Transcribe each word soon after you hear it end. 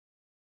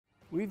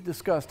We've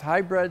discussed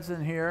hybrids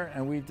in here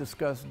and we've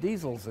discussed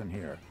diesels in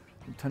here.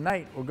 And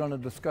tonight we're going to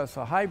discuss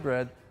a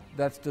hybrid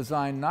that's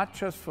designed not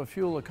just for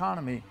fuel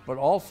economy, but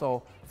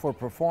also for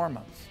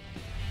performance.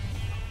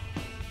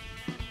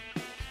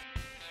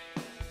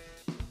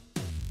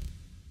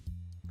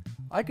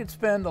 I could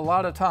spend a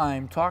lot of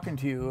time talking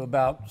to you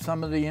about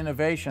some of the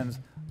innovations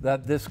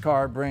that this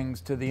car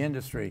brings to the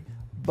industry,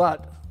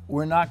 but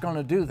we're not going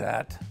to do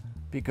that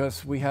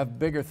because we have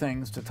bigger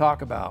things to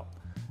talk about.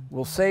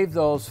 We'll save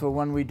those for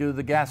when we do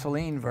the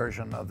gasoline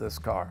version of this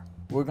car.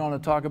 We're going to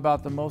talk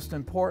about the most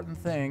important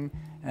thing,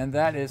 and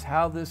that is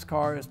how this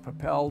car is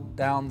propelled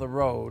down the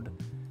road.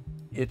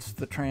 It's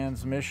the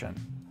transmission.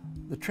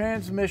 The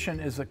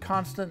transmission is a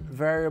constant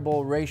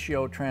variable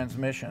ratio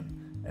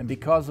transmission, and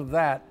because of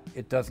that,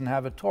 it doesn't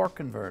have a torque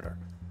converter.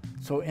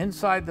 So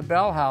inside the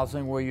bell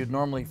housing where you'd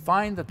normally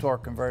find the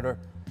torque converter,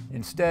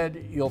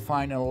 instead you'll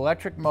find an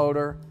electric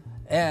motor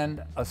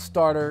and a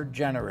starter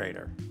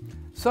generator.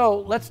 So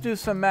let's do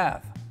some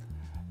math.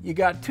 You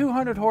got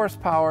 200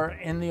 horsepower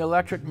in the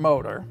electric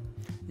motor,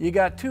 you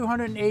got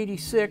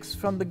 286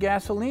 from the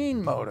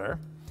gasoline motor,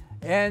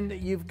 and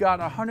you've got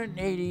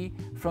 180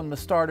 from the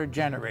starter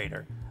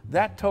generator.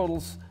 That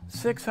totals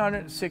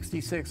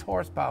 666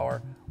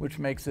 horsepower, which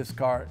makes this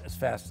car as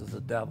fast as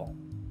the devil.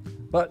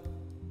 But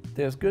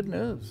there's good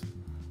news.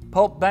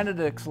 Pope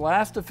Benedict's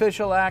last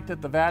official act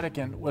at the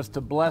Vatican was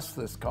to bless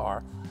this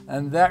car,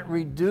 and that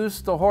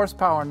reduced the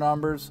horsepower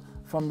numbers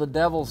from the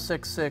devil's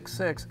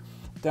 666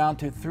 down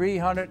to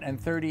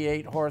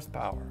 338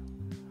 horsepower.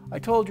 I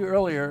told you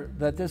earlier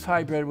that this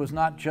hybrid was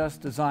not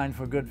just designed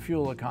for good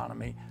fuel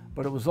economy,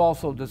 but it was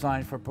also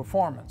designed for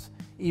performance,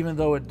 even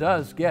though it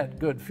does get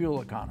good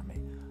fuel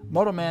economy.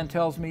 MotoMan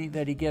tells me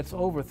that he gets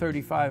over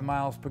 35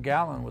 miles per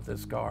gallon with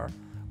this car,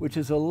 which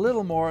is a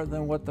little more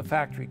than what the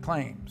factory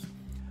claims.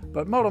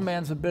 But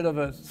MotoMan's a bit of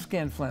a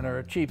skinflint or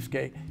a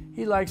cheapskate.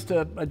 He likes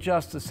to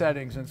adjust the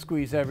settings and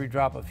squeeze every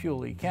drop of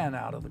fuel he can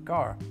out of the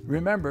car.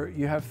 Remember,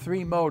 you have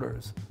three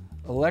motors: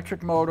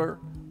 electric motor,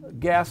 a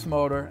gas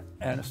motor,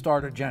 and a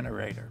starter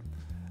generator.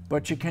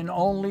 But you can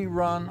only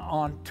run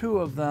on two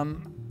of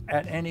them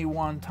at any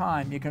one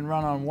time. You can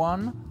run on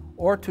one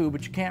or two,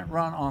 but you can't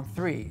run on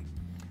three.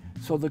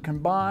 So the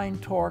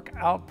combined torque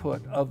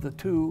output of the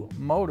two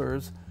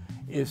motors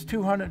is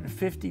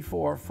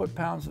 254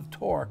 foot-pounds of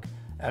torque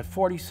at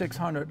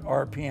 4,600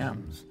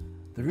 RPMs.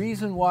 The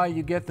reason why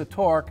you get the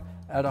torque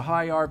at a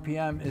high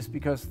RPM is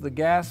because the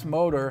gas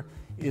motor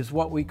is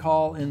what we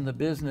call in the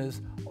business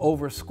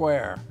over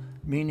square,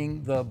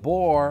 meaning the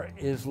bore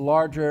is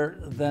larger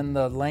than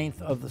the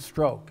length of the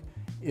stroke.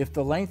 If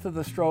the length of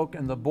the stroke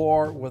and the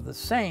bore were the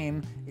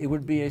same, it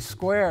would be a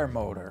square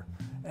motor.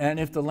 And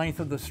if the length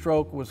of the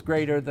stroke was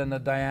greater than the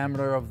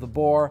diameter of the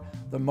bore,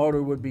 the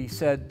motor would be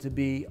said to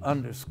be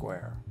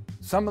undersquare.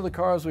 Some of the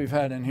cars we've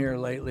had in here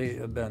lately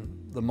have been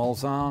the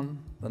Mulsanne,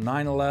 the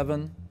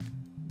 911,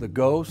 the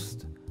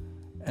Ghost,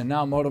 and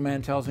now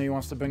MotoMan tells me he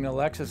wants to bring the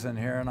Lexus in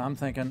here, and I'm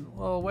thinking,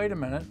 well, wait a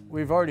minute,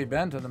 we've already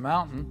been to the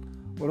mountain.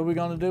 What are we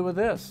going to do with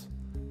this?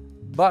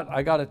 But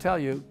I got to tell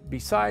you,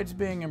 besides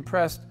being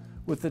impressed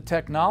with the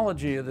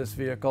technology of this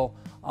vehicle,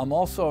 I'm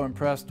also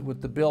impressed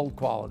with the build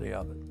quality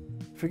of it.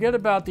 Forget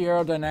about the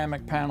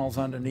aerodynamic panels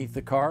underneath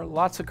the car.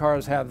 Lots of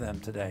cars have them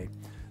today.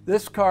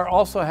 This car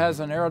also has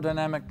an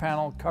aerodynamic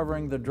panel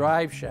covering the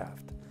drive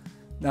shaft.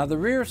 Now, the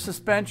rear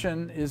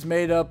suspension is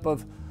made up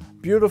of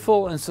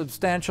beautiful and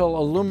substantial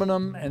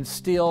aluminum and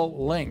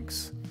steel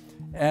links.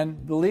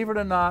 And believe it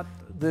or not,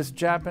 this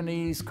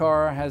Japanese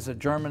car has a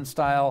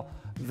German-style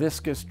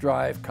viscous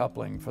drive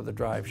coupling for the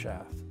drive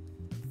shaft.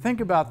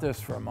 Think about this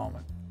for a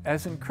moment.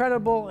 As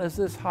incredible as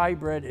this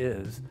hybrid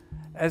is,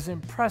 as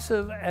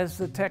impressive as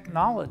the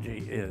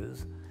technology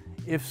is,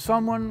 if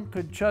someone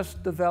could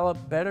just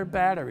develop better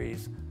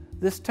batteries,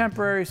 this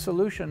temporary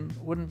solution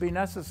wouldn't be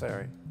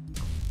necessary.